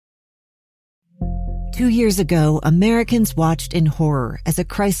2 years ago, Americans watched in horror as a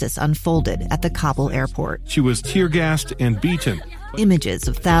crisis unfolded at the Kabul airport. She was tear-gassed and beaten. Images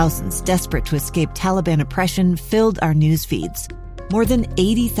of thousands desperate to escape Taliban oppression filled our news feeds. More than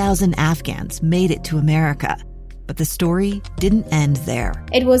 80,000 Afghans made it to America. But the story didn't end there.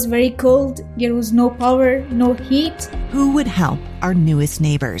 It was very cold. There was no power, no heat. Who would help our newest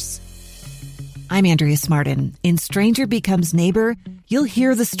neighbors? I'm Andrea Smartin. In Stranger Becomes Neighbor, you'll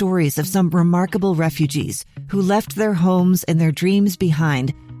hear the stories of some remarkable refugees who left their homes and their dreams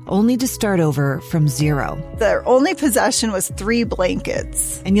behind, only to start over from zero. Their only possession was 3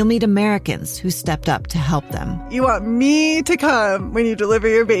 blankets. And you'll meet Americans who stepped up to help them. You want me to come when you deliver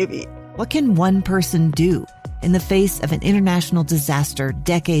your baby. What can one person do in the face of an international disaster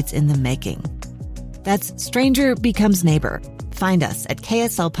decades in the making? That's Stranger Becomes Neighbor. Find us at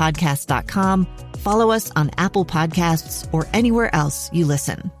kslpodcast.com. Follow us on Apple Podcasts or anywhere else you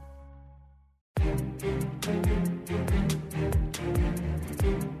listen.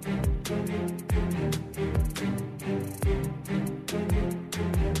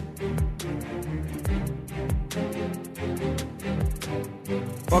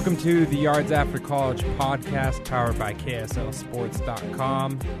 Welcome to the Yards After College podcast powered by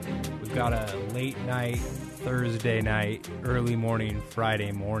KSLSports.com. We've got a late night, Thursday night, early morning,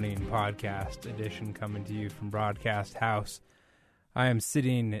 Friday morning podcast edition coming to you from Broadcast House. I am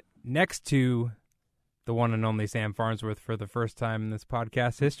sitting next to the one and only Sam Farnsworth for the first time in this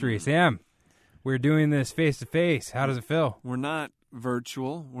podcast history. Sam, we're doing this face-to-face. How does it feel? We're not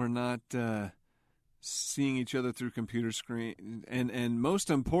virtual. We're not seeing each other through computer screen. And most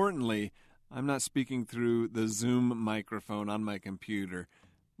importantly, I'm not speaking through the Zoom microphone on my computer.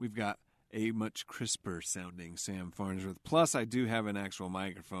 We've got a much crisper sounding Sam Farnsworth. Plus, I do have an actual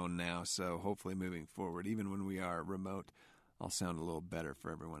microphone now, so hopefully moving forward, even when we are remote, I'll sound a little better for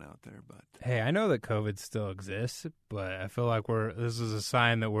everyone out there. But hey, I know that COVID still exists, but I feel like this is a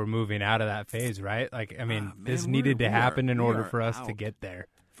sign that we're moving out of that phase, right? Like, I mean, this needed to happen in order for us to get there.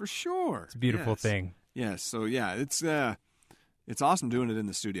 For sure. It's a beautiful thing. Yes. So, yeah, it's awesome doing it in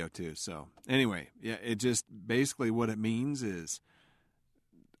the studio, too. So, anyway, yeah, it just basically what it means is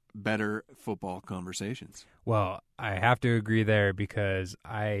better football conversations. Well, I have to agree there because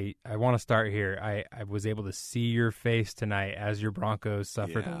I want to start here. I was able to see your face tonight as your Broncos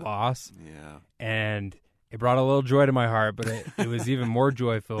suffered a loss. Yeah. And it brought a little joy to my heart, but it was even more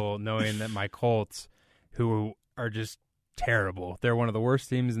joyful knowing that my Colts, who are just terrible, they're one of the worst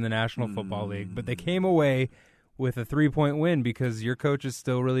teams in the National Football League, but they came away with a 3-point win because your coach is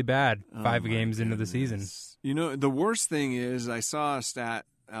still really bad 5 games into the season. You know, the worst thing is I saw a stat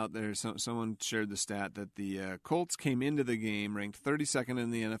out there, someone shared the stat that the Colts came into the game ranked 32nd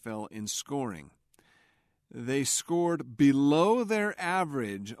in the NFL in scoring. They scored below their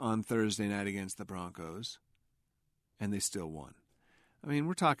average on Thursday night against the Broncos, and they still won. I mean,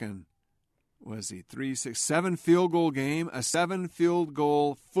 we're talking, was he 3, 6, 7 field goal game, a 7 field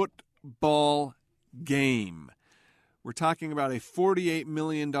goal football game. We're talking about a $48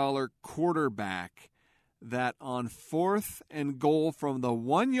 million quarterback that on 4th and goal from the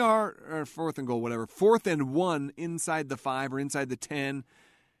 1 yard, or 4th and goal, whatever, 4th and 1 inside the 5 or inside the 10,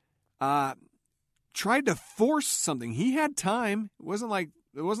 tried to force something. He had time. It wasn't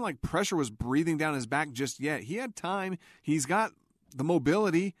like pressure was breathing down his back just yet. He had time. He's got the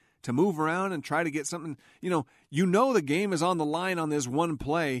mobility to move around and try to get something. You know the game is on the line on this one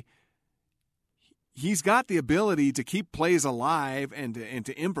play. He's got the ability to keep plays alive and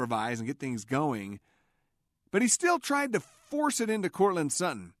to improvise and get things going. But he still tried to force it into Courtland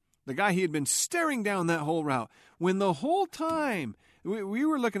Sutton, the guy he had been staring down that whole route. When the whole time we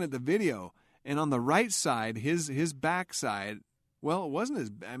were looking at the video, and on the right side, his backside, well, it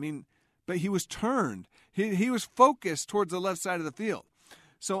wasn't but he was turned. He was focused towards the left side of the field.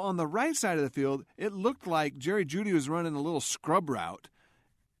 So on the right side of the field, it looked like Jerry Jeudy was running a little scrub route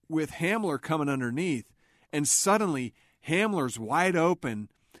with Hamler coming underneath, and suddenly Hamler's wide open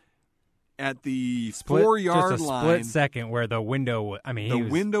at the 4-yard line. Just a split second where the window,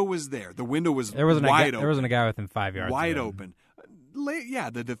 window was there. The window was wide open. There wasn't a guy within 5 yards. Wide open. Yeah,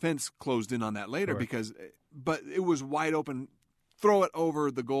 the defense closed in on that later but it was wide open. Throw it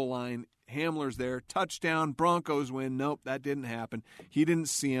over the goal line. Hamler's there. Touchdown. Broncos win. Nope, that didn't happen. He didn't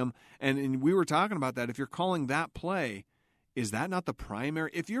see him. And we were talking about that. If you're calling that play, is that not the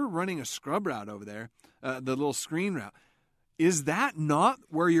primary? If you're running a scrub route over there, the little screen route, is that not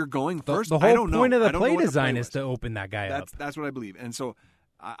where you're going first? The whole point of the play design is to open that guy up. That's what I believe. And so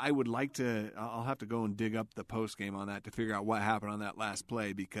I would like to – I'll have to go and dig up the post game on that to figure out what happened on that last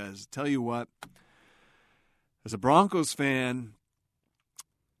play, because tell you what, as a Broncos fan,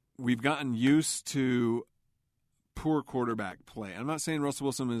 we've gotten used to poor quarterback play. I'm not saying Russell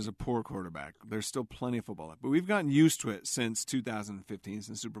Wilson is a poor quarterback. There's still plenty of football left. But we've gotten used to it since 2015,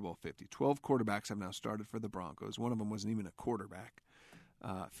 since Super Bowl 50. 12 quarterbacks have now started for the Broncos. One of them wasn't even a quarterback.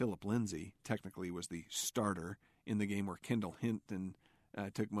 Philip Lindsay technically was the starter in the game where Kendall Hinton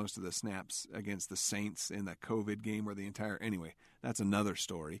took most of the snaps against the Saints in that COVID game where the entire... Anyway, that's another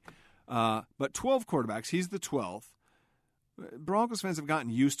story. But 12 quarterbacks, he's the 12th. Broncos fans have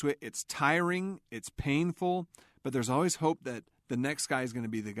gotten used to it. It's tiring. It's painful. But there's always hope that the next guy is going to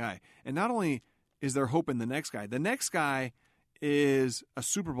be the guy. And not only is there hope in the next guy is a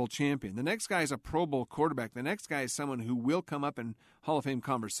Super Bowl champion. The next guy is a Pro Bowl quarterback. The next guy is someone who will come up in Hall of Fame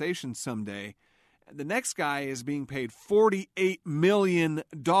conversation someday. The next guy is being paid $48 million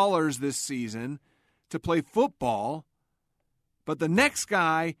this season to play football. But the next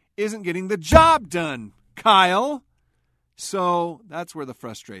guy isn't getting the job done, Kyle. So that's where the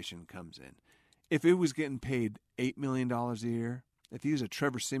frustration comes in. If it was getting paid $8 million a year, if he was a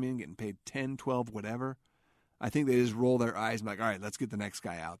Trevor Siemian getting paid 10, 12, whatever, I think they just roll their eyes and be like, all right, let's get the next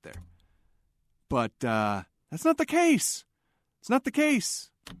guy out there. But that's not the case. It's not the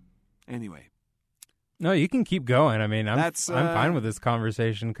case. Anyway. No, you can keep going. I mean, I'm fine with this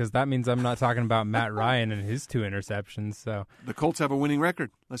conversation because that means I'm not talking about Matt Ryan and his 2 interceptions. So the Colts have a winning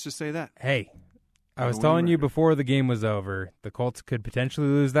record. Let's just say that. Hey, I was telling you before the game was over, the Colts could potentially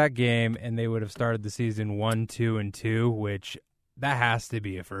lose that game, and they would have started the season 1-2-2, which that has to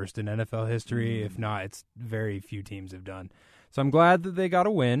be a first in NFL history. If not, it's very few teams have done. So I'm glad that they got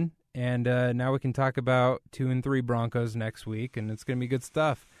a win, and now we can talk about 2-3 Broncos next week, and it's going to be good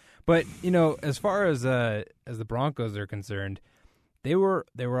stuff. But as far as the Broncos are concerned, they were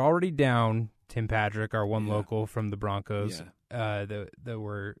already down Tim Patrick, our one local from the Broncos, that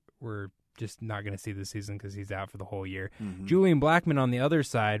were just not going to see the season because he's out for the whole year. Mm-hmm. Julian Blackmon on the other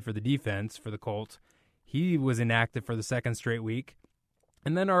side for the defense for the Colts, he was inactive for the second straight week.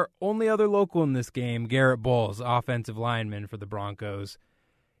 And then our only other local in this game, Garrett Bowles, offensive lineman for the Broncos,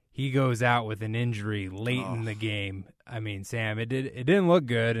 he goes out with an injury late in the game. I mean, Sam, it didn't look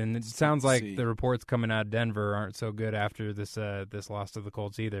good, and it sounds like the reports coming out of Denver aren't so good after this loss to the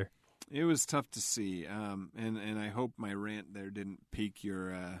Colts either. It was tough to see, and I hope my rant there didn't pique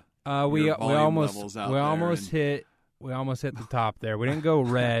your we almost hit the top there. We didn't go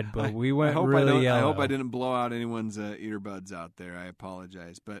red, but we went really yellow. I hope I didn't blow out anyone's earbuds out there. I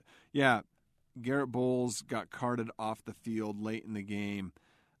apologize, but yeah, Garrett Bowles got carted off the field late in the game.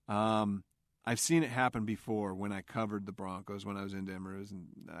 I've seen it happen before when I covered the Broncos when I was in Denver. It was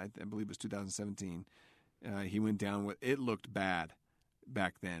I believe it was 2017. He went down with it. Looked bad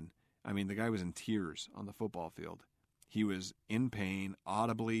back then. I mean, the guy was in tears on the football field. He was in pain,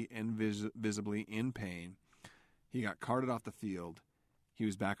 audibly and visibly in pain. He got carted off the field. He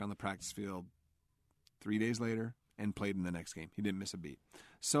was back on the practice field 3 days later and played in the next game. He didn't miss a beat.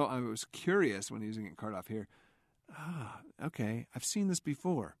 So I was curious when he was getting carted off here. Okay, I've seen this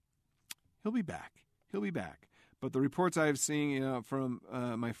before. He'll be back. But the reports I've seen from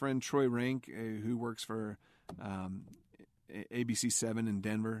my friend Troy Rank, who works for ABC7 in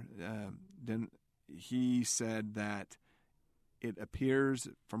Denver, he said that it appears,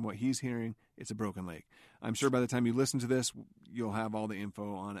 from what he's hearing, it's a broken leg. I'm sure by the time you listen to this, you'll have all the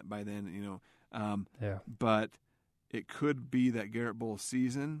info on it by then. But it could be that Garrett Bowles'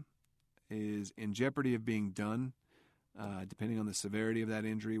 season is in jeopardy of being done, depending on the severity of that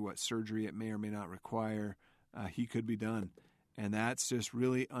injury, what surgery it may or may not require. He could be done, and that's just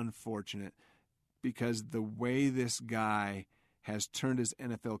really unfortunate because the way this guy has turned his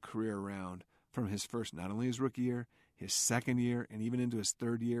NFL career around from his first, not only his rookie year, his second year, and even into his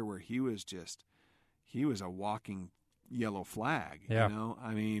third year, where he was a walking yellow flag. Yeah.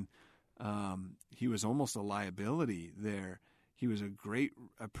 I mean, he was almost a liability there. He was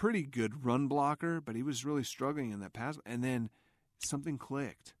a pretty good run blocker, but he was really struggling in that pass. And then something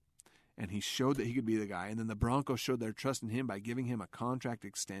clicked, and he showed that he could be the guy. And then the Broncos showed their trust in him by giving him a contract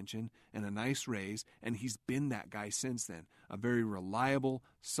extension and a nice raise, and he's been that guy since then. A very reliable,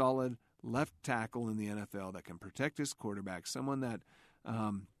 solid left tackle in the NFL that can protect his quarterback, someone that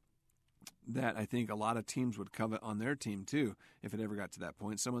I think a lot of teams would covet on their team too if it ever got to that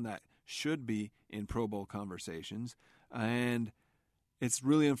point, someone that should be in Pro Bowl conversations. And it's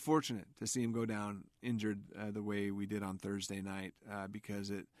really unfortunate to see him go down injured the way we did on Thursday night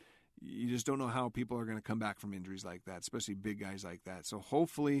because you just don't know how people are going to come back from injuries like that, especially big guys like that. So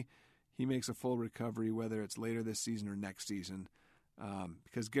hopefully he makes a full recovery, whether it's later this season or next season.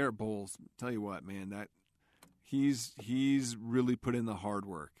 Because Garrett Bowles, tell you what, man, that he's really put in the hard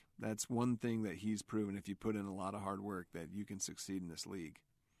work. That's one thing that he's proven. If you put in a lot of hard work, that you can succeed in this league.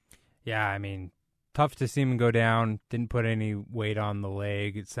 Yeah, I mean, tough to see him go down. Didn't put any weight on the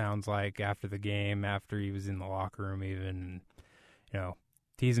leg, it sounds like, after the game, after he was in the locker room even. You know,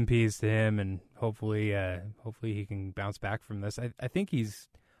 T's and P's to him, and hopefully he can bounce back from this. I think he's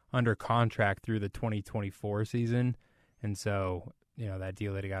under contract through the 2024 season, and so, you know, that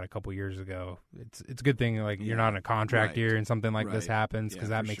deal that he got a couple years ago, it's a good thing, like, you're not in a contract year and something like this happens, because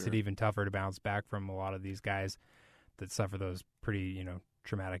that makes it even tougher to bounce back from a lot of these guys that suffer those pretty, you know,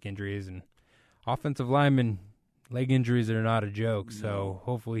 traumatic injuries. And offensive linemen, leg injuries are not a joke, so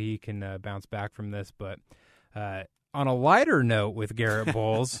hopefully he can bounce back from this. But on a lighter note with Garett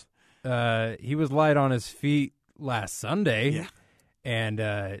Bolles, he was light on his feet last Sunday. Yeah.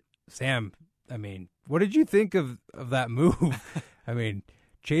 And Sam, I mean, what did you think of that move? I mean,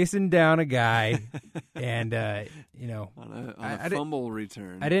 chasing down a guy and, you know. On a fumble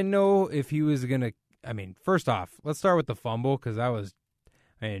return. I didn't know if he was going to. I mean, first off, let's start with the fumble, because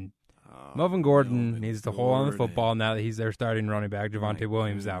Melvin Gordon needs to hold on the football now that he's their starting running back. Javonte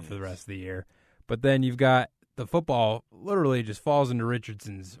Williams out for the rest of the year. But then you've got the football literally just falls into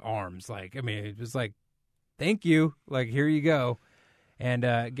Richardson's arms. Like, I mean, it was like, thank you. Like, here you go. And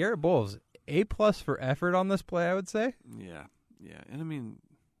Garett Bolles, A+ for effort on this play, I would say. Yeah. And I mean,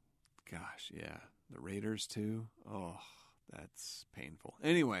 gosh, yeah. The Raiders, too. Oh, that's painful.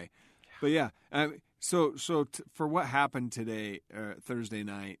 Anyway, but yeah. So for what happened today, Thursday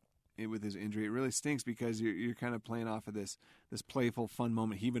night, with his injury, it really stinks, because you're kind of playing off of this playful, fun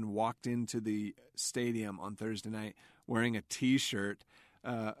moment. He even walked into the stadium on Thursday night wearing a T-shirt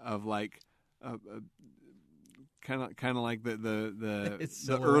of like kind of like the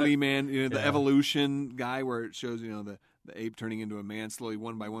early man, you know, the evolution guy, where it shows, you know, the ape turning into a man slowly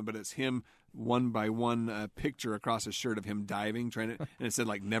one by one, but it's him one by one picture across his shirt of him diving, and it said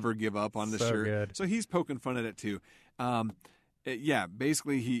like never give up on the shirt. Good. So he's poking fun at it too. Yeah,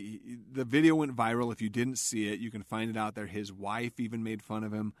 basically the video went viral. If you didn't see it, you can find it out there. His wife even made fun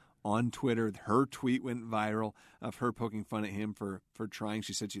of him on Twitter. Her tweet went viral of her poking fun at him for trying.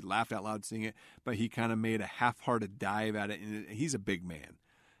 She said she laughed out loud seeing it, but he kind of made a half-hearted dive at it, and he's a big man.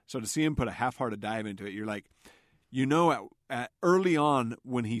 So to see him put a half-hearted dive into it, you're like, you know, at early on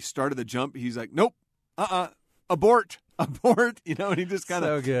when he started the jump, he's like, nope, abort, you know, and he just kind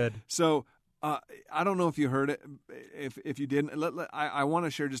of so good. So I don't know if you heard it. If you didn't, I want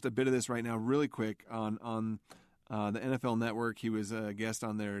to share just a bit of this right now, really quick, on the NFL Network. He was a guest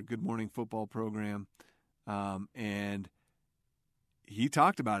on their Good Morning Football program, and he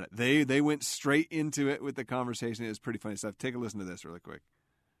talked about it. They went straight into it with the conversation. It was pretty funny stuff. Take a listen to this really quick.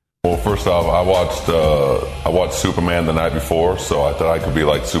 Well, first off, I watched Superman the night before, so I thought I could be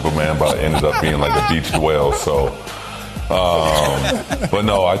like Superman, but I ended up being like a beached whale. So, but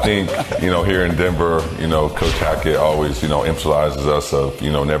no, I think, you know, here in Denver, you know, Coach Hackett always, you know, emphasizes us of,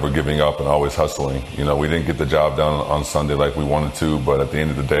 you know, never giving up and always hustling. You know, we didn't get the job done on Sunday like we wanted to, but at the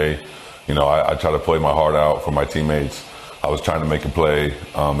end of the day, you know, I try to play my heart out for my teammates. I was trying to make a play.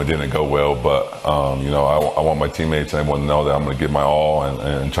 It didn't go well, but, you know, I want my teammates and everyone to know that I'm going to give my all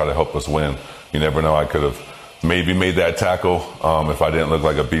and try to help us win. You never know. I could have maybe made that tackle if I didn't look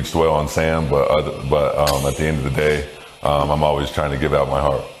like a beached whale on Sam, but at the end of the day, I'm always trying to give out my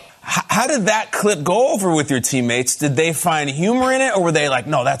heart. How did that clip go over with your teammates? Did they find humor in it, or were they like,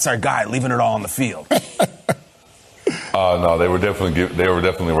 no, that's our guy, leaving it all on the field? No, they were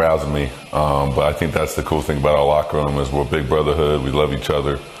definitely rousing me. But I think that's the cool thing about our locker room is we're a big brotherhood. We love each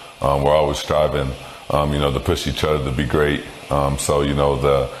other. We're always striving, you know, to push each other to be great. So, you know,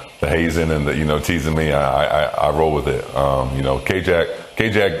 the hazing and the, you know, teasing me, I roll with it. You know,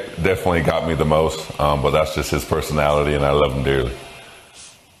 K-Jack definitely got me the most, but that's just his personality, and I love him dearly.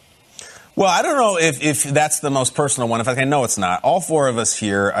 Well, I don't know if that's the most personal one. In fact, I know it's not. All four of us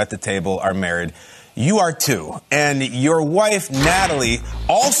here at the table are married. You are too. And your wife, Natalie,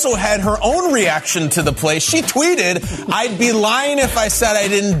 also had her own reaction to the play. She tweeted, I'd be lying if I said I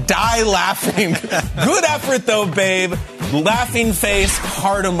didn't die laughing. Good effort, though, babe. Laughing face,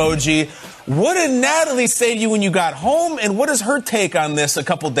 heart emoji. What did Natalie say to you when you got home, and what is her take on this a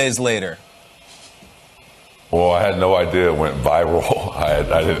couple days later? Well, I had no idea it went viral. I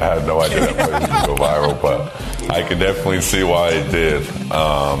had no idea that play was going to go viral, but I can definitely see why it did.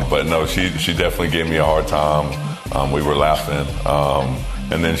 But no, she definitely gave me a hard time. We were laughing.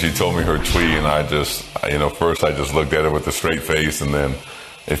 And then she told me her tweet, and I just, you know, first I just looked at her with a straight face, and then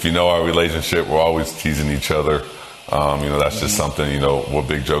if you know our relationship, we're always teasing each other. You know, that's just something, you know, we're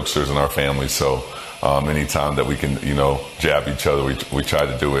big jokesters in our family, so anytime that we can, you know, jab each other, we try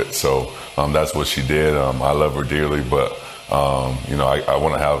to do it. So that's what she did. I love her dearly, but, you know, I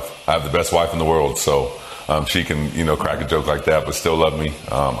have the best wife in the world. So she can, crack a joke like that, but still love me.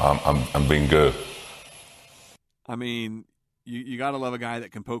 I'm being good. I mean, you got to love a guy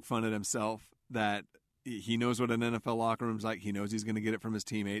that can poke fun at himself, that he knows what an NFL locker room's like. He knows he's going to get it from his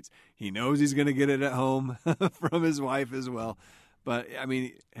teammates. He knows he's going to get it at home from his wife as well. But, I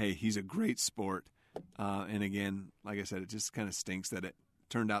mean, hey, he's a great sport. And, again, like I said, it just kind of stinks that it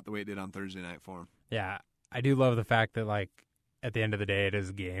turned out the way it did on Thursday night for him. Yeah, I do love the fact that, like, at the end of the day, it is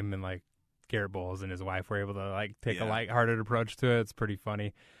a game, and, like, Garrett Bowles and his wife were able to, like, take a lighthearted approach to it. It's pretty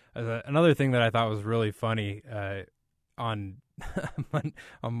funny. Another thing that I thought was really funny on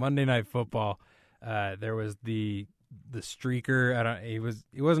Monday Night Football, there was the streaker.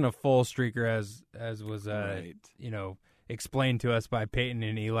 He wasn't a full streaker as was right. Explained to us by Peyton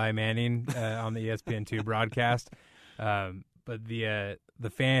and Eli Manning on the ESPN2 broadcast. But the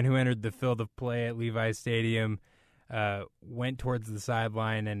fan who entered the field of play at Levi's Stadium went towards the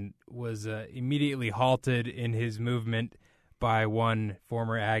sideline and was immediately halted in his movement by one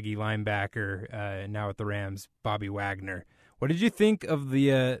former Aggie linebacker, now at the Rams, Bobby Wagner. What did you think of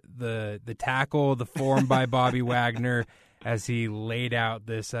the tackle, the form by Bobby Wagner as he laid out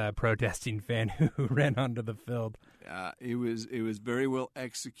this protesting fan who ran onto the field? It was very well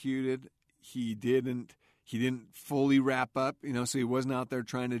executed. He didn't fully wrap up, so he wasn't out there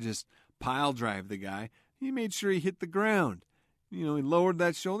trying to just pile drive the guy. He made sure he hit the ground. He lowered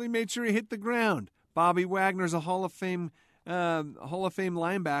that shoulder. He made sure he hit the ground. Bobby Wagner's a Hall of Fame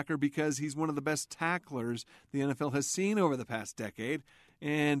linebacker because he's one of the best tacklers the NFL has seen over the past decade.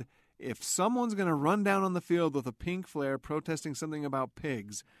 And if someone's going to run down on the field with a pink flare protesting something about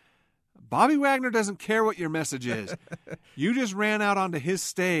pigs, Bobby Wagner doesn't care what your message is. You just ran out onto his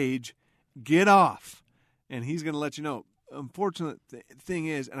stage. Get off. And he's going to let you know. Unfortunate thing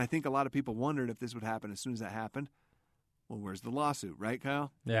is, and I think a lot of people wondered if this would happen as soon as that happened, well, where's the lawsuit, right,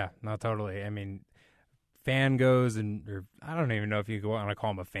 Kyle? Yeah, no, totally. I mean, fan goes or I don't even know if you want to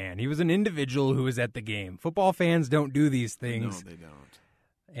call him a fan. He was an individual who was at the game. Football fans don't do these things. No, they don't.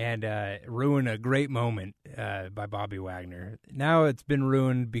 And ruin a great moment by Bobby Wagner. Now it's been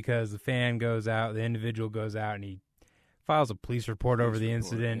ruined because the fan goes out, the individual goes out, and he files a police report over the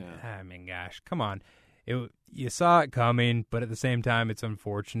incident. Yeah. I mean, gosh, come on. You saw it coming, but at the same time, it's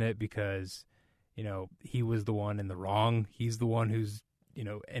unfortunate because, he was the one in the wrong. He's the one who's,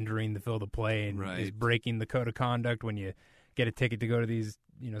 entering the field of play and is breaking the code of conduct when you get a ticket to go to these,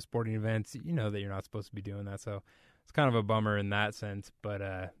 sporting events. You know that you're not supposed to be doing that, so it's kind of a bummer in that sense.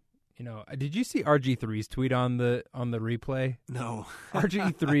 But did you see RG3's tweet on the replay? No.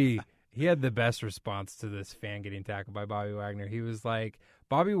 RG3, he had the best response to this fan getting tackled by Bobby Wagner. He was like,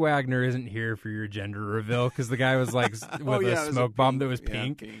 Bobby Wagner isn't here for your gender reveal, because the guy was like with a smoke bomb that was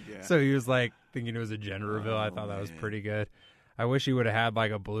pink. Yeah. So he was like thinking it was a gender reveal. I thought that was pretty good. I wish he would have had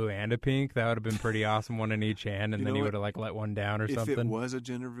like a blue and a pink. That would have been pretty awesome, one in each hand, and then he would have like let one down or something. If it was a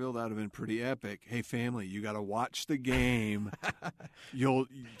gender reveal, that would have been pretty epic. Hey, family, you got to watch the game. You'll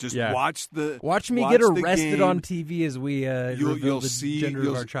just watch me get arrested on TV as we reveal the gender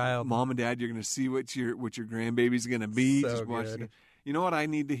of our child. Mom and Dad, you're going to see what your grandbaby's going to be. So just watch good. You know what I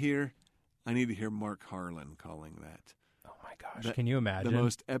need to hear? I need to hear Mark Harlan calling that. Oh my gosh! Can you imagine the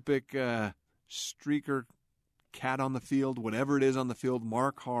most epic streaker? Cat on the field, whatever it is on the field,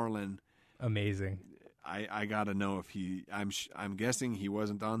 Mark Harlan. Amazing. I got to know if I'm guessing he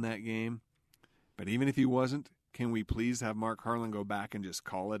wasn't on that game, but even if he wasn't, can we please have Mark Harlan go back and just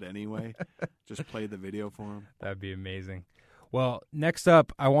call it anyway? Just play the video for him. That'd be amazing. Well, next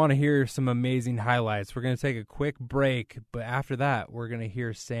up, I want to hear some amazing highlights. We're going to take a quick break, but after that, we're going to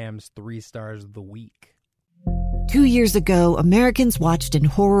hear Sam's 3 stars of the week. 2 years ago, Americans watched in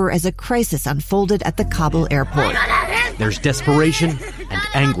horror as a crisis unfolded at the Kabul airport. There's desperation and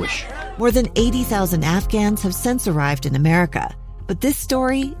anguish. More than 80,000 Afghans have since arrived in America, but this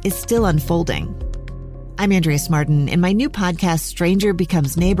story is still unfolding. I'm Andrea Smartin. In my new podcast, Stranger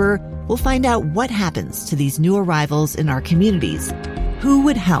Becomes Neighbor, we'll find out what happens to these new arrivals in our communities. Who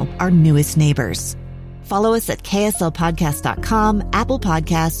would help our newest neighbors? Follow us at kslpodcast.com, Apple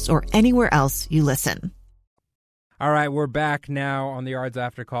Podcasts, or anywhere else you listen. All right, we're back now on the Yards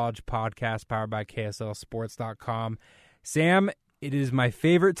After College podcast powered by KSLSports.com. Sam, it is my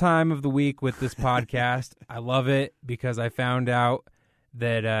favorite time of the week with this podcast. I love it because I found out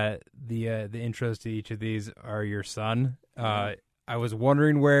that the intros to each of these are your son. I was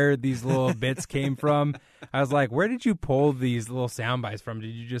wondering where these little bits came from. I was like, where did you pull these little sound bites from?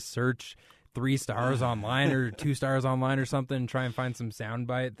 Did you just search 3 stars online or 2 stars online or something and try and find some sound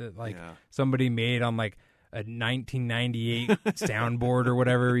bite that somebody made on like a 1998 soundboard or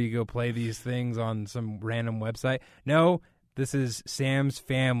whatever? You go play these things on some random website. No, This is Sam's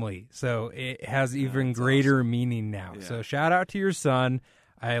family, so it has even greater meaning now. Yeah. So shout out to your son.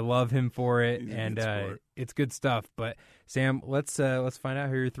 I love him for it, He's a and good sport. it's good stuff. But Sam, let's find out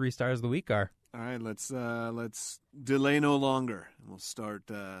who your 3 stars of the week are. All right, let's delay no longer. We'll start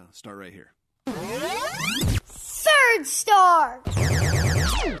right here. 3rd star.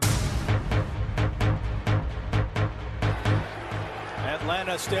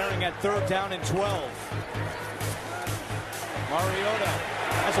 Atlanta staring at 3rd down and 12. Mariota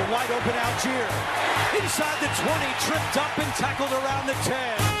has a wide open Algier. Inside the 20, tripped up and tackled around the 10.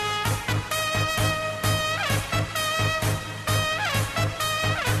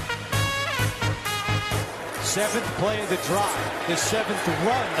 Seventh play of the drive, the 7th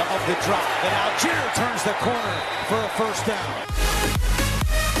run of the drive, and Algier turns the corner for a 1st down.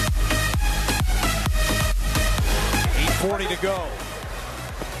 8:40 to go.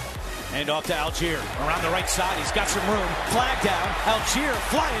 And off to Algier. Around the right side, he's got some room. Flag down. Algier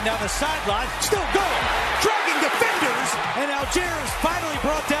flying down the sideline. Still going. Dragging defenders. And Algier is finally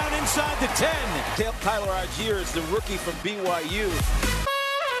brought down inside the 10. Tyler Algier is the rookie from BYU.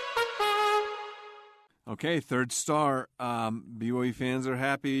 Okay, 3rd star. BYU fans are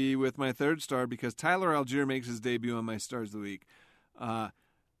happy with my 3rd star because Tyler Algier makes his debut on my Stars of the Week.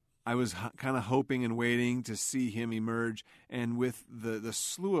 I was kind of hoping and waiting to see him emerge, and with the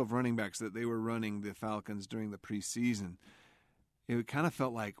slew of running backs that they were running, the Falcons, during the preseason, it kind of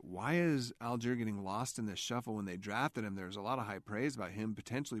felt like, why is Algier getting lost in this shuffle when they drafted him? There's a lot of high praise about him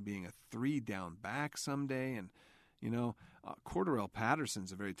potentially being a 3-down back someday, and, Cordarrelle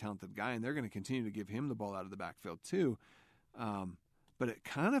Patterson's a very talented guy, and they're going to continue to give him the ball out of the backfield too. But it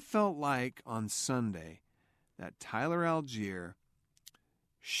kind of felt like on Sunday that Tyler Algier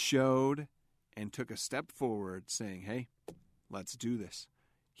showed and took a step forward saying, hey, let's do this.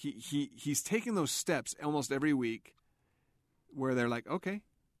 He's taking those steps almost every week where they're like, okay,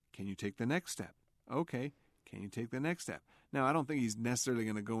 can you take the next step? Okay, can you take the next step? Now, I don't think he's necessarily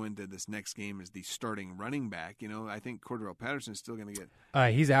going to go into this next game as the starting running back. I think Cordarrelle Patterson is still going to get...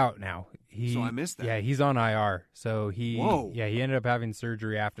 He's out now. So I missed that. Yeah, he's on IR. So Whoa. Yeah, he ended up having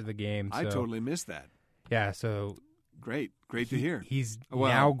surgery after the game. I totally missed that. Yeah, so... Great to hear. He's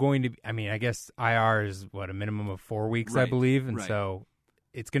now going to. I guess IR is a minimum of 4 weeks, right, I believe, and right. so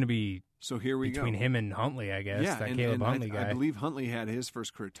it's going to be. So here we between go. him and Huntley, I guess. Yeah, that and Caleb Huntley guy. I believe Huntley had his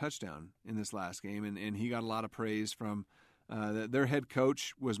first career touchdown in this last game, and he got a lot of praise from their head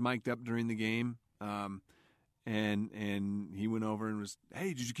coach. Was mic'd up during the game, and he went over and was,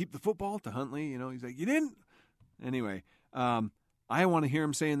 "Hey, did you keep the football?" to Huntley. He's like, "You didn't." Anyway. I want to hear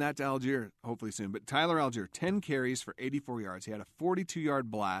him saying that to Algier, hopefully soon. But Tyler Algier, 10 carries for 84 yards. He had a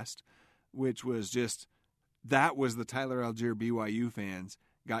 42-yard blast, which was that was the Tyler Algier BYU fans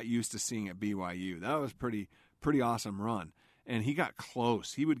got used to seeing at BYU. That was pretty awesome run. And he got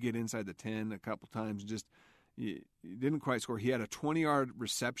close. He would get inside the 10 a couple times. He didn't quite score. He had a 20-yard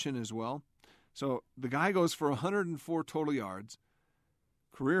reception as well. So the guy goes for 104 total yards,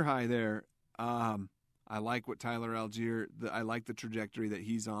 career high there. I like what Tyler Algier, I like the trajectory that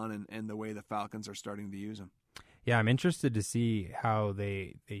he's on and the way the Falcons are starting to use him. Yeah, I'm interested to see how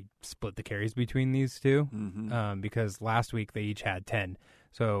they split the carries between these two, because last week they each had 10.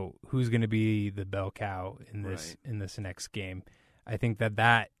 So who's going to be the bell cow in this next game? I think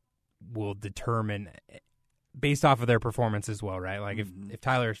that will determine based off of their performance as well, right? Like if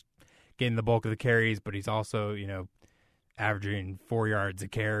Tyler's getting the bulk of the carries, but he's also averaging 4 yards a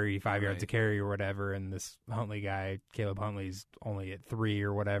carry, 5 yards a carry or whatever, and this Huntley guy, Caleb Huntley's only at 3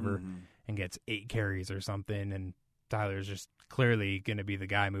 or whatever and gets 8 carries or something, and Tyler's just clearly going to be the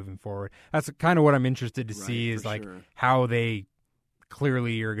guy moving forward. That's kind of what I'm interested to see is how they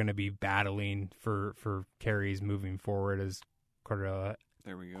clearly are going to be battling for carries moving forward as Cordarrelle.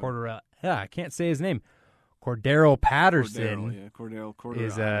 There we go. Cordarrelle. Yeah, I can't say his name. Cordarrelle Patterson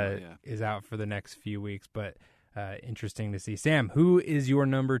is out for the next few weeks, but interesting to see. Sam, who is your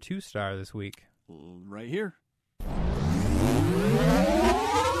number 2 star this week? Right here.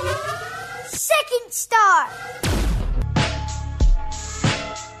 2nd star.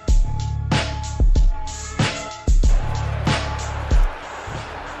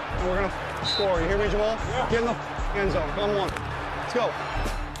 We're going to score. You hear me, Jamal? Yeah. Get in the end zone. Come on. Let's go.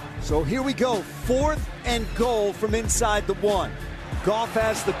 So here we go. 4th and goal from inside the 1. Goff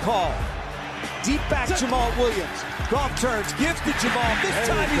has the call. Deep back, Jamal Williams. Goff turns, gives to Jamal. This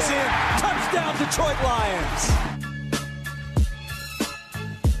time he's in. Touchdown, Detroit Lions.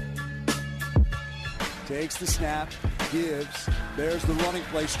 Takes the snap, gives. There's the running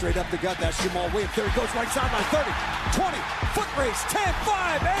play straight up the gut. That's Jamal Williams. There he goes, right sideline, 30, 20, foot race, 10,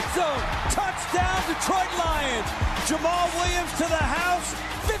 5, end zone. Touchdown, Detroit Lions. Jamal Williams to the house,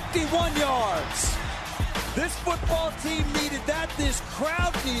 51 yards. This football team needed that. This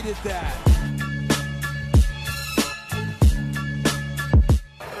crowd needed that.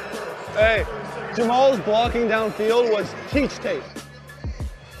 Hey, Jamal's blocking downfield was teach tape.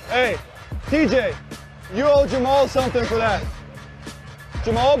 Hey, TJ, you owe Jamal something for that.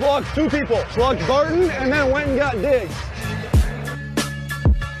 Jamal blocked 2 people, blocked Barton, and then went and got Diggs.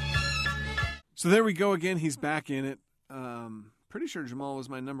 So there we go again. He's back in it. Pretty sure Jamal was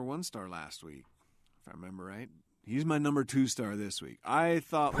my number 1 star last week, if I remember right. He's my number 2 star this week. I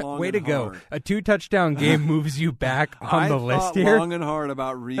thought long Way and to go. hard. A 2-touchdown game moves you back on the list here. I thought long and hard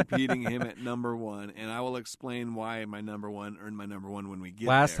about repeating him at number 1, and I will explain why my number 1 earned my number 1 when we get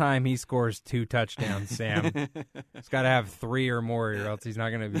Last there. time he scores 2 touchdowns, Sam. He's got to have 3 or more, or else he's not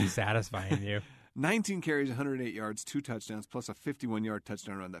going to be satisfying you. 19 carries, 108 yards, 2 touchdowns, plus a 51-yard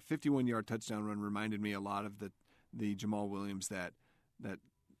touchdown run. That 51-yard touchdown run reminded me a lot of the Jamal Williams that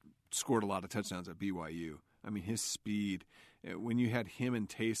scored a lot of touchdowns at BYU. I mean, his speed, when you had him and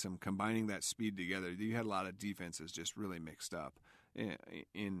Taysom combining that speed together, you had a lot of defenses just really mixed up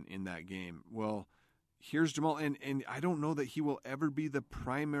in that game. Well, here's Jamal, and I don't know that he will ever be the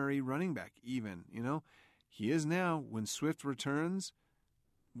primary running back even, you know. He is now. When Swift returns,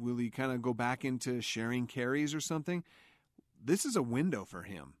 will he kind of go back into sharing carries or something? This is a window for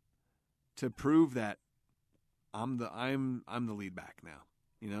him to prove that I'm the lead back now,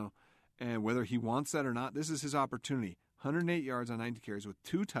 you know. And whether he wants that or not, this is his opportunity. 108 yards on 90 carries with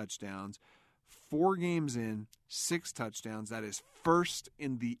 2 touchdowns, 4 games in, 6 touchdowns. That is first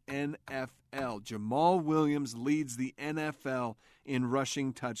in the NFL. Jamal Williams leads the NFL in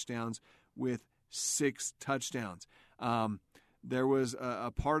rushing touchdowns with 6 touchdowns. There was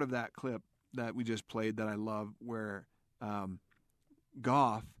a part of that clip that we just played that I love where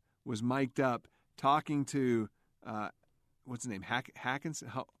Goff was mic'd up talking to, what's his name,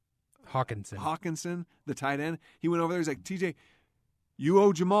 Hawkinson, the tight end. He went over there. He's like, TJ, you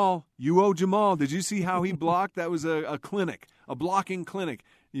owe Jamal. Did you see how he blocked? That was a clinic, a blocking clinic.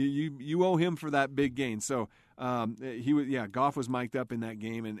 You owe him for that big gain. So Goff was mic'd up in that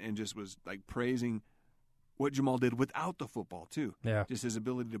game and just was like praising what Jamal did without the football too. Yeah, just his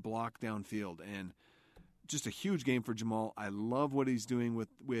ability to block downfield, and just a huge game for Jamal. I love what he's doing with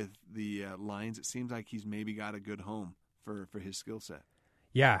the Lions. It seems like he's maybe got a good home for his skill set.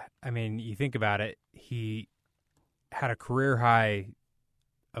 Yeah, I mean, you think about it, he had a career high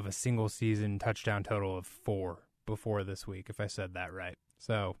of a single season touchdown total of 4 before this week, if I said that right.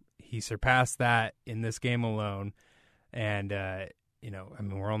 So he surpassed that in this game alone. And,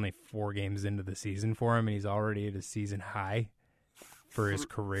 we're only 4 games into the season for him, and he's already at a season high for his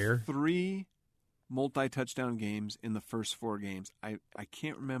career. 3 multi-touchdown games in the first 4 games. I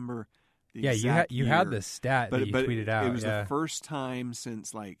can't remember the exact you year, had the stat that you tweeted out. It was the first time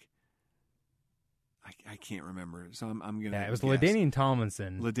since I can't remember. So I'm gonna. Yeah, it was LaDainian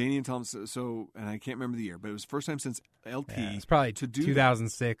Tomlinson. So, and I can't remember the year, but it was the first time since LT. Yeah, it's probably to do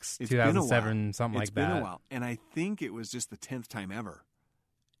 2006, 2007, something like that. It's been a while, and I think it was just the 10th time ever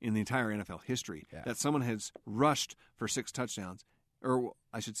in the entire NFL history that someone has rushed for 6 touchdowns, or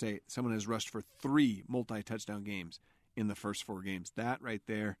I should say, someone has rushed for 3 multi-touchdown games in the first 4 games. That right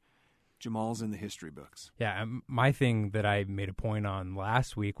there. Jamal's in the history books. Yeah, my thing that I made a point on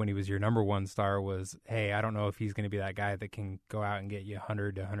last week when he was your number 1 star was, hey, I don't know if he's going to be that guy that can go out and get you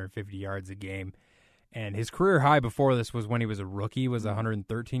 100 to 150 yards a game. And his career high before this was when he was a rookie, was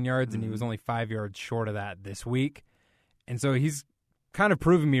 113 yards, and he was only 5 yards short of that this week. And so he's kind of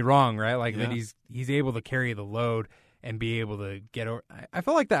proving me wrong, right? Like that he's able to carry the load and be able to get over. I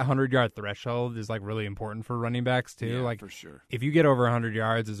feel like that 100-yard threshold is like really important for running backs too. Yeah, like for sure. If you get over 100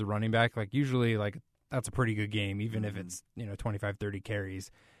 yards as a running back, like usually like that's a pretty good game, even if it's 25, 30 carries.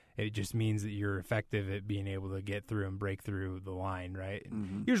 It just means that you're effective at being able to get through and break through the line, right?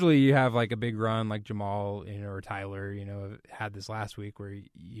 Mm-hmm. Usually you have like a big run like Jamal or Tyler, had this last week where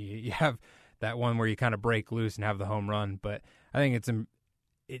you have that one where you kind of break loose and have the home run. But I think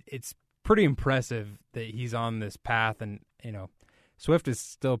it's pretty impressive that he's on this path, and Swift is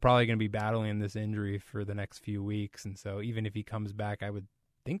still probably going to be battling this injury for the next few weeks, and so even if he comes back, I would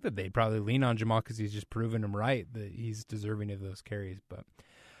think that they'd probably lean on Jamal because he's just proven him right that he's deserving of those carries. But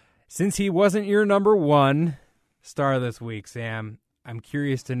since he wasn't your number 1 star this week, Sam, I'm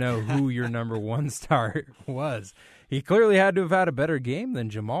curious to know who your number 1 star was. He clearly had to have had a better game than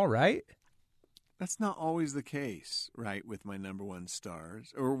Jamal, right? That's not always the case, right, with my number one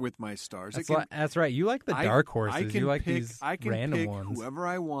stars or with my stars. That's right. You like the dark horses. You like these random pick ones. Whoever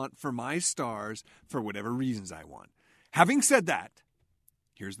I want for my stars for whatever reasons I want. Having said that,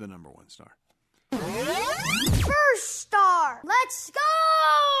 here's the number one star. First star. Let's go!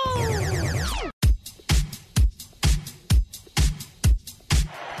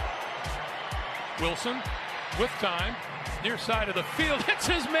 Wilson with time. Near side of the field, hits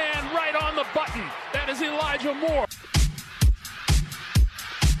his man right on the button. That is Elijah Moore.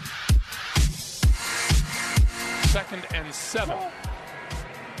 Second and 7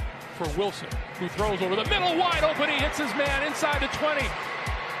 for Wilson, who throws over the middle, wide open. He hits his man inside the 20.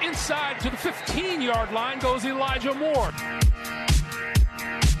 Inside to the 15-yard line goes Elijah Moore.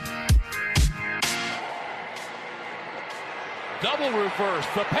 Double reverse,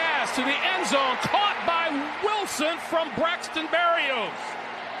 the pass to the end zone, caught by Wilson from Braxton Berrios.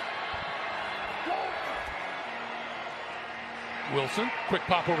 Wilson, quick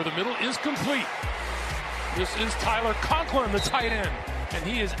pop over the middle, is complete. This is Tyler Conklin, the tight end, and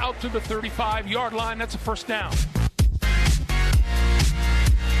he is out to the 35-yard line. That's a first down.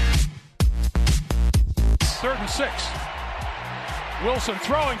 3rd and 6. Wilson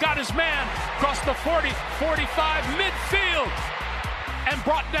throwing, got his man across the 40, 45, midfield. And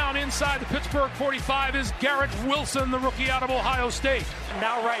brought down inside the Pittsburgh 45 is Garrett Wilson, the rookie out of Ohio State.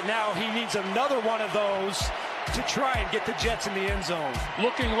 Right now, he needs another one of those to try and get the Jets in the end zone.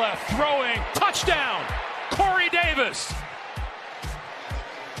 Looking left, throwing, touchdown, Corey Davis.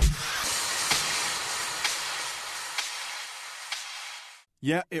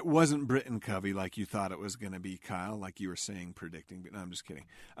 Yeah, it wasn't Britton Covey like you thought it was going to be, Kyle, like you were saying, predicting. But no, I'm just kidding.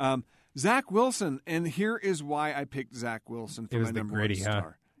 Zach Wilson, and here is why I picked Zach Wilson for my number one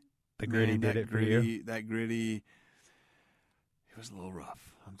star. The gritty did it for you? That gritty, it was a little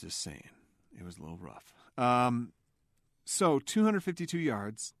rough. I'm just saying. It was a little rough. So 252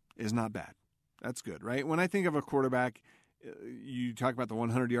 yards is not bad. That's good, right? When I think of a quarterback, you talk about the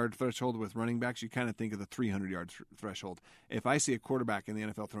 100-yard threshold with running backs, you kind of think of the 300-yard threshold. If I see a quarterback in the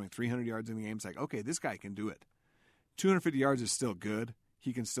NFL throwing 300 yards in the game, it's like, okay, this guy can do it. 250 yards is still good.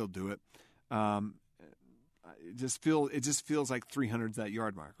 He can still do it. It just feels like 300's that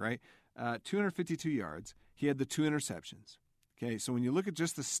yard mark, right? 252 yards. He had the 2 interceptions. Okay, so when you look at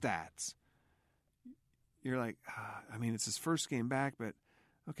just the stats, you're like, it's his first game back, but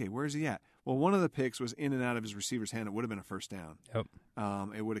okay, where's he at? Well, one of the picks was in and out of his receiver's hand. It would have been a first down. Yep.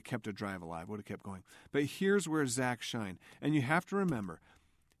 It would have kept a drive alive, would have kept going. But here's where Zach shined. And you have to remember,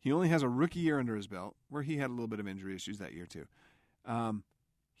 he only has a rookie year under his belt, where he had a little bit of injury issues that year too.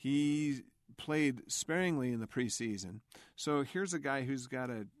 He played sparingly in the preseason. So here's a guy who's got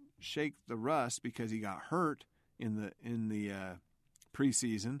to shake the rust because he got hurt in the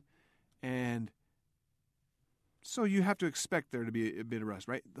preseason. And so you have to expect there to be a bit of rust,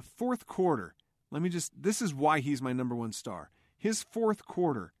 right? The fourth quarter, this is why he's my number one star. His fourth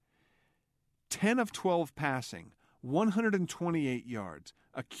quarter, 10 of 12 passing, 128 yards,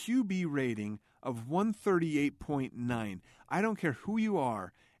 a QB rating of 138.9. I don't care who you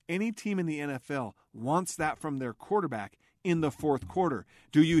are. Any team in the NFL wants that from their quarterback in the fourth quarter.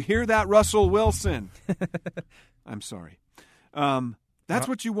 Do you hear that, Russell Wilson? I'm sorry. That's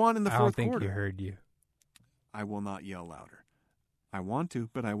what you want in the fourth quarter. I don't think he heard you. I will not yell louder. I want to,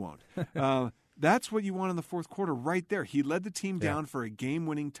 but I won't. That's what you want in the fourth quarter right there. He led the team down for a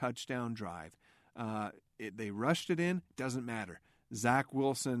game-winning touchdown drive. They rushed it in. Doesn't matter. Zach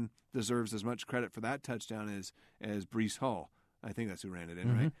Wilson deserves as much credit for that touchdown as Breece Hall. I think that's who ran it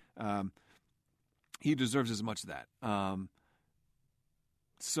in, right? He deserves as much of that.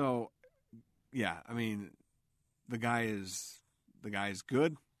 So, yeah, the guy is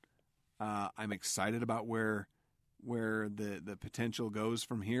good. I'm excited about where the potential goes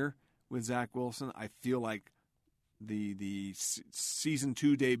from here with Zach Wilson. I feel like the season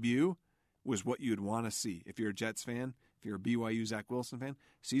 2 debut was what you'd want to see. If you're a Jets fan, if you're a BYU Zach Wilson fan,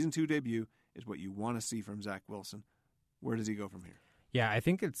 season 2 debut is what you want to see from Zach Wilson. Where does he go from here? Yeah, I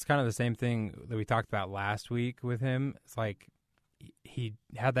think it's kind of the same thing that we talked about last week with him. It's like he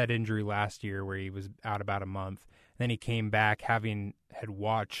had that injury last year where he was out about a month. Then he came back had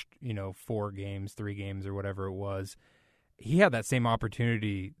watched, 4 games, 3 games or whatever it was. He had that same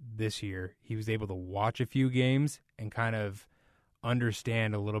opportunity this year. He was able to watch a few games and kind of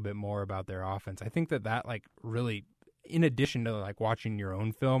understand a little bit more about their offense. I think that really, in addition to watching your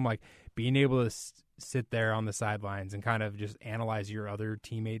own film, being able to sit there on the sidelines and kind of just analyze your other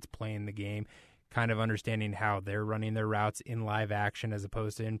teammates playing the game, kind of understanding how they're running their routes in live action as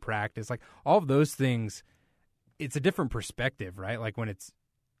opposed to in practice, all of those things, it's a different perspective, right? When it's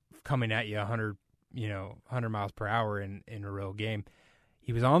coming at you 100 100 miles per hour in a real game.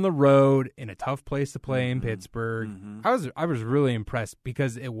 He was on the road in a tough place to play in Pittsburgh. I was really impressed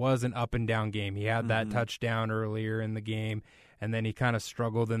because it was an up and down game. He had that touchdown earlier in the game, and then he kind of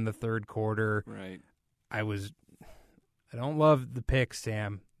struggled in the third quarter. Right. I don't love the picks,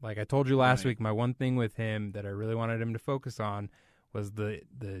 Sam. Like I told you last week, my one thing with him that I really wanted him to focus on was the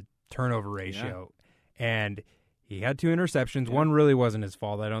turnover ratio. Yeah. And he had 2 interceptions. Yeah. One really wasn't his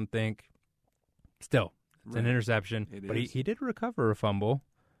fault, I don't think. Still, it's an interception. But he did recover a fumble.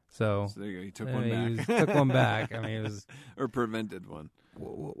 So there you go. He took one back. He took one back. I mean, it was or prevented one.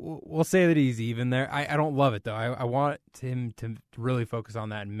 We'll say that he's even there. I don't love it, though. I want him to really focus on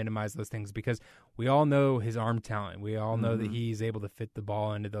that and minimize those things because we all know his arm talent. We all know that he's able to fit the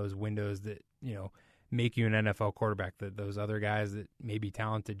ball into those windows that, make you an NFL quarterback that those other guys that may be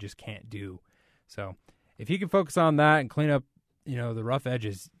talented just can't do. So if he can focus on that and clean up, the rough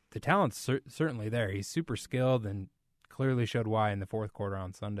edges, the talent's certainly there. He's super skilled and clearly showed why in the fourth quarter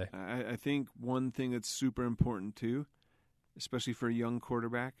on Sunday. I think one thing that's super important, too, especially for a young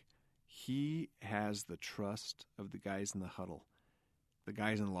quarterback, he has the trust of the guys in the huddle, the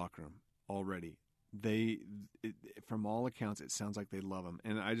guys in the locker room already. From all accounts, it sounds like they love him.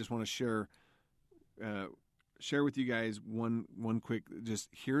 And I just want to share with you guys one quick, just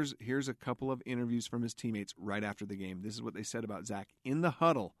here's a couple of interviews from his teammates right after the game. This is what they said about Zach in the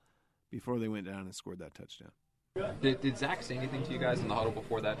huddle before they went down and scored that touchdown. Did Zach say anything to you guys in the huddle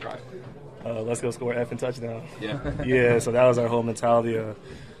before that drive? Let's go score an effing touchdown. Yeah. Yeah, so that was our whole mentality.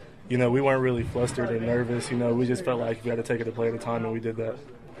 We weren't really flustered or nervous. We just felt like we had to take it a play at a time, and we did that.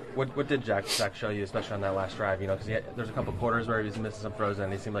 What did Zach show you, especially on that last drive? Because there's a couple quarters where he was missing some throws,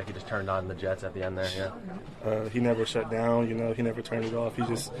 and he seemed like he just turned on the Jets at the end there. Yeah. He never shut down. He never turned it off.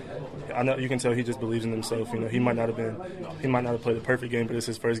 I know you can tell he just believes in himself. He might not have played the perfect game, but it's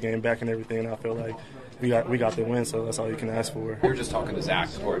his first game back and everything. And I feel like we got the win, so that's all you can ask for. We were just talking to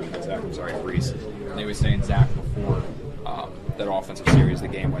Brees, and he was saying Zach before that offensive series, the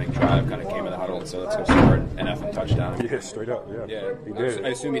game-winning drive, kind of came in the huddle and said, let's go score an effing touchdown. Yeah, straight up, yeah. He did. I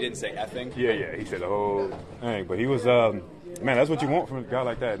assume he didn't say effing? Yeah, he said the whole thing. But he was, man, that's what you want from a guy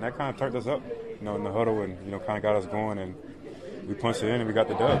like that. And that kind of turned us up, in the huddle and, kind of got us going. And we punched it in and we got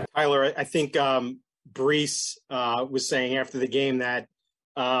the dub. Tyler, I think Brees was saying after the game that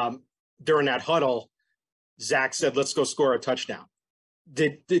during that huddle, Zach said, let's go score a touchdown.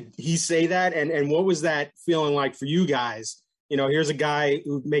 Did he say that? And what was that feeling like for you guys? Here's a guy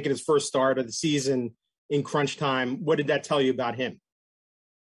who's making his first start of the season in crunch time. What did that tell you about him?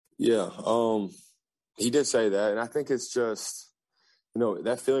 Yeah, he did say that. And I think it's just,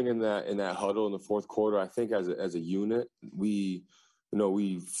 that feeling in that huddle in the fourth quarter, I think as a unit, we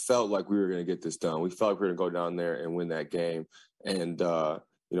felt like we were going to get this done. We felt like we were going to go down there and win that game. And,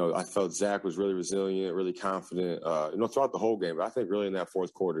 I felt Zach was really resilient, really confident, throughout the whole game. But I think really in that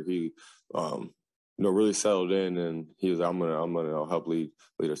fourth quarter, he, really settled in, and he was, I'm gonna help lead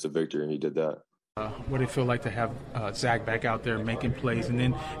us to victory, and he did that. What did it feel like to have Zach back out there making plays, and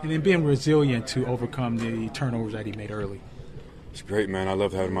then being resilient to overcome the turnovers that he made early? It's great, man. I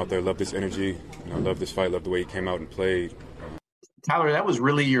love having him out there. Love this energy. Love this fight. Love the way he came out and played. Tyler, that was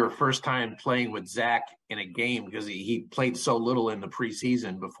really your first time playing with Zach in a game because he played so little in the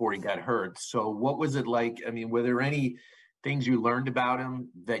preseason before he got hurt. So what was it like? I mean, were there any things you learned about him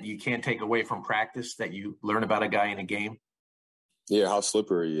that you can't take away from practice that you learn about a guy in a game? Yeah, how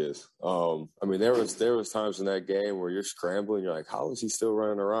slippery he is. There was times in that game where you're scrambling. You're like, how is he still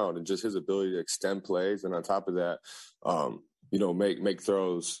running around? And just his ability to extend plays. And on top of that, make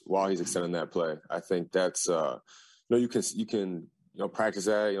throws while he's extending that play. I think that's, you can practice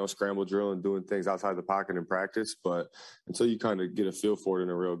that, scramble drill and doing things outside the pocket in practice. But until you kind of get a feel for it in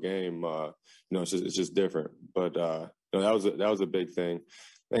a real game, it's just different. But, that was a big thing.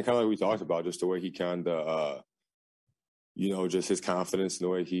 And kind of like we talked about, just the way he kind of, just his confidence and the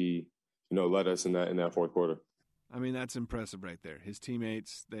way he, led us in that fourth quarter. I mean, that's impressive right there. His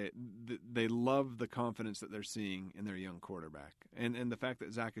teammates, they love the confidence that they're seeing in their young quarterback. And the fact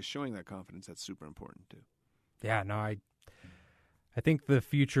that Zach is showing that confidence, that's super important too. Yeah, no, I think the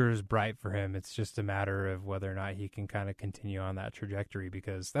future is bright for him. It's just a matter of whether or not he can kind of continue on that trajectory,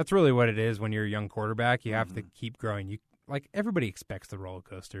 because that's really what it is when you're a young quarterback. You have to keep growing. Everybody expects the roller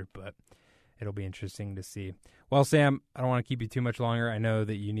coaster, but it'll be interesting to see. Well, Sam, I don't want to keep you too much longer. I know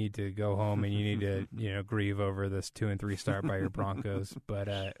that you need to go home and you need to grieve over this 2-3 start by your Broncos, but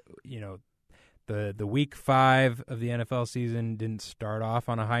the week 5 of the NFL season didn't start off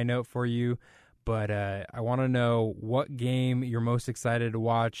on a high note for you. But I want to know what game you're most excited to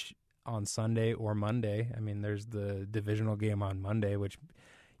watch on Sunday or Monday. I mean, there's the divisional game on Monday, which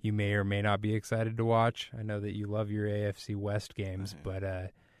you may or may not be excited to watch. I know that you love your AFC West games, but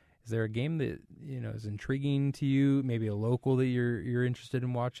is there a game that is intriguing to you? Maybe a local that you're interested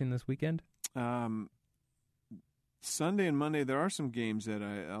in watching this weekend? Sunday and Monday, there are some games that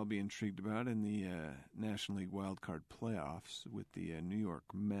I'll be intrigued about in the National League wildcard playoffs with the New York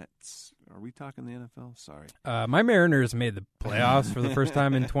Mets. Are we talking the NFL? Sorry. My Mariners made the playoffs for the first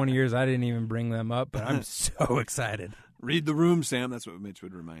time in 20 years. I didn't even bring them up, but I'm so excited. Read the room, Sam. That's what Mitch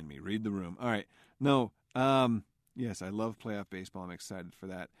would remind me. Read the room. All right. No. Yes, I love playoff baseball. I'm excited for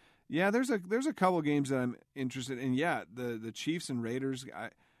that. Yeah, there's a couple games that I'm interested in. Yeah, the Chiefs and Raiders.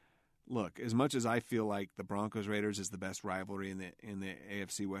 Look, as much as I feel like the Broncos-Raiders is the best rivalry in the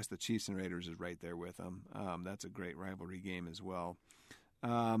AFC West, the Chiefs and Raiders is right there with them. That's a great rivalry game as well.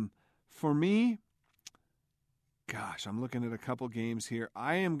 For me, gosh, I'm looking at a couple games here.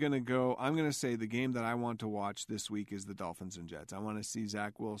 I'm going to say the game that I want to watch this week is the Dolphins and Jets. I want to see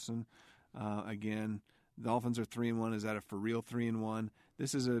Zach Wilson again. The Dolphins are 3-1. Is that a for real 3-1?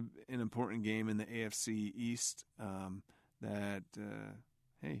 This is an important game in the AFC East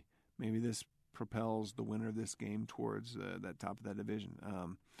hey, maybe this propels the winner of this game towards that top of that division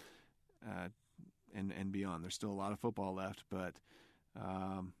and beyond. There's still a lot of football left, but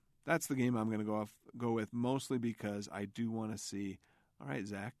that's the game I'm going to go with, mostly because I do want to see, all right,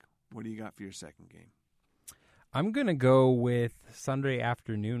 Zach, what do you got for your second game? I'm going to go with Sunday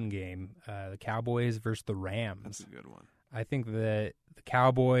afternoon game, the Cowboys versus the Rams. That's a good one. I think that the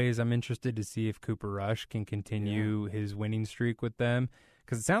Cowboys, I'm interested to see if Cooper Rush can continue his winning streak with them,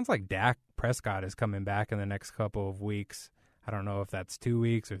 because it sounds like Dak Prescott is coming back in the next couple of weeks. I don't know if that's 2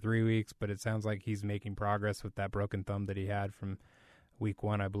 weeks or 3 weeks, but it sounds like he's making progress with that broken thumb that he had from week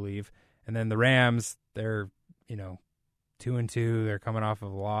 1, I believe. And then the Rams, they're 2-2. They're coming off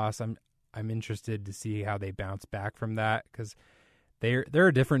of a loss. I'm interested to see how they bounce back from that, because they're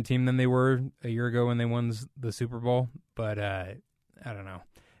a different team than they were a year ago when they won the Super Bowl. But I don't know.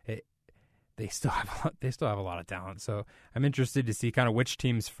 They still have a lot of talent. So I'm interested to see kind of which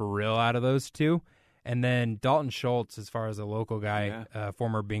team's for real out of those two. And then Dalton Schultz, as far as a local guy,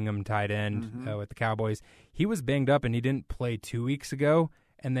 former Bingham tight end with the Cowboys, he was banged up and he didn't play 2 weeks ago.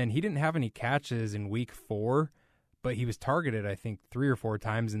 And then he didn't have any catches in week 4, but he was targeted, I think, 3 or 4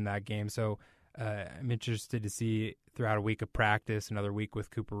 times in that game. So I'm interested to see throughout a week of practice, another week with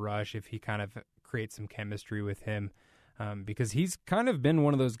Cooper Rush, if he kind of creates some chemistry with him. Because he's kind of been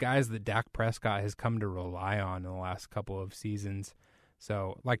one of those guys that Dak Prescott has come to rely on in the last couple of seasons.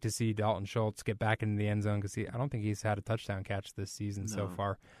 So I'd like to see Dalton Schultz get back into the end zone, because I don't think he's had a touchdown catch this season so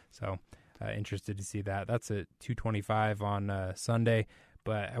far. So interested to see that. That's at 2:25 on Sunday.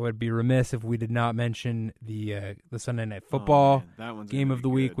 But I would be remiss if we did not mention the Sunday Night Football game of the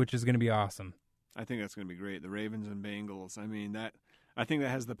week, which is going to be awesome. I think that's going to be great. The Ravens and Bengals. I mean, I think that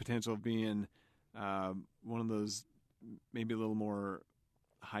has the potential of being one of those maybe a little more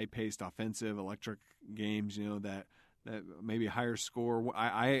high-paced, offensive, electric games. that maybe a higher score.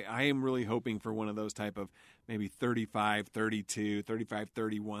 I am really hoping for one of those type of maybe 35-32,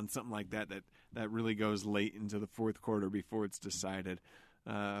 35-31, something like that really goes late into the fourth quarter before it's decided.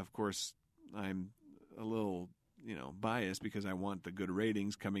 Of course, I'm a little biased because I want the good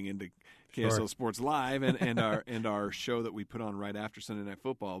ratings coming into KSL Sports Live and our show that we put on right after Sunday Night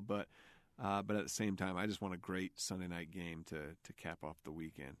Football, but at the same time, I just want a great Sunday night game to cap off the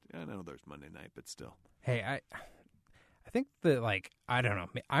weekend. I know there's Monday night, but still. Hey, I think that, I don't know.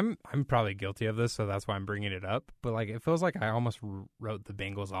 I'm probably guilty of this, so that's why I'm bringing it up. But it feels like I almost wrote the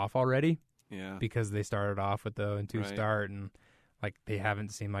Bengals off already. Yeah. Because they started off with the 0-2 start, and they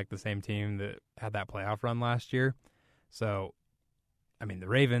haven't seemed like the same team that had that playoff run last year. So, I mean, the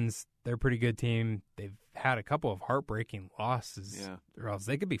Ravens, they're a pretty good team. They've had a couple of heartbreaking losses, or else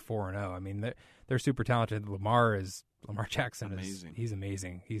they could be 4-0. I mean, they're super talented. Lamar Jackson he's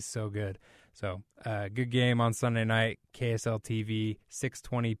amazing. He's so good. So, good game on Sunday night, KSL TV,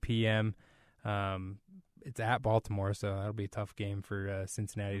 6:20 p.m. It's at Baltimore, so that'll be a tough game for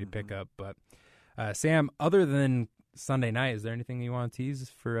Cincinnati to pick up. But, Sam, other than Sunday night, is there anything you want to tease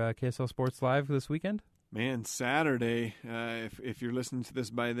for KSL Sports Live this weekend? Man, Saturday, if you're listening to this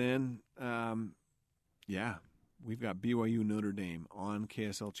by then, we've got BYU Notre Dame on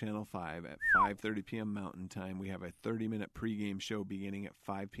KSL Channel 5 at 5:30 p.m. Mountain Time. We have a 30-minute pregame show beginning at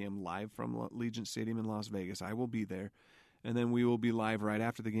 5 p.m. live from Allegiant Stadium in Las Vegas. I will be there. And then we will be live right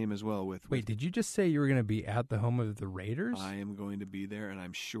after the game as well. Wait, did you just say you were going to be at the home of the Raiders? I am going to be there, and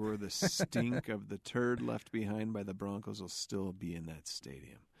I'm sure the stink of the turd left behind by the Broncos will still be in that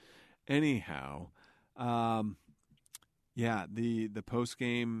stadium. Anyhow, the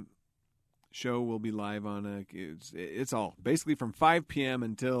post-game show will be live on it's all basically from 5 p.m.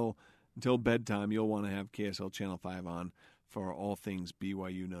 until bedtime. You'll want to have KSL Channel 5 on for all things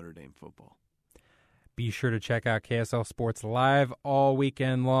BYU Notre Dame football. Be sure to check out KSL Sports Live all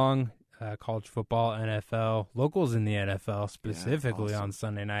weekend long. College football, NFL, locals in the NFL specifically on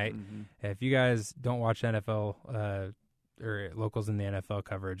Sunday night. Mm-hmm. If you guys don't watch NFL or locals in the NFL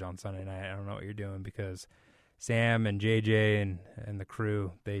coverage on Sunday night, I don't know what you're doing, because Sam and JJ and the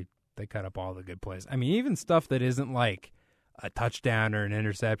crew, they cut up all the good plays. I mean, even stuff that isn't like a touchdown or an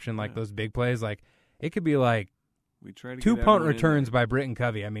interception, like those big plays, like it could be like we try to 2 punt returns by Britton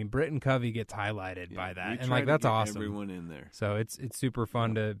Covey. I mean, Britton Covey gets highlighted by that, and like that's awesome. Everyone in there, so it's super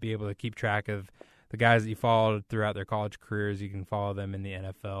fun to be able to keep track of the guys that you followed throughout their college careers. You can follow them in the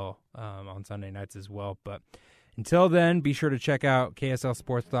NFL on Sunday nights as well. But until then, be sure to check out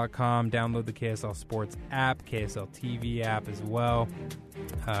KSLSports.com. Download the KSL Sports app, KSL TV app as well.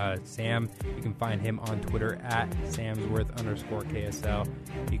 Sam, you can find him on Twitter at Samsworth_KSL.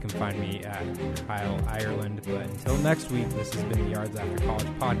 You can find me at Kyle Ireland. But until next week, this has been the Yards After College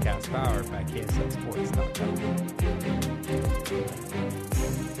podcast, powered by KSLSports.com.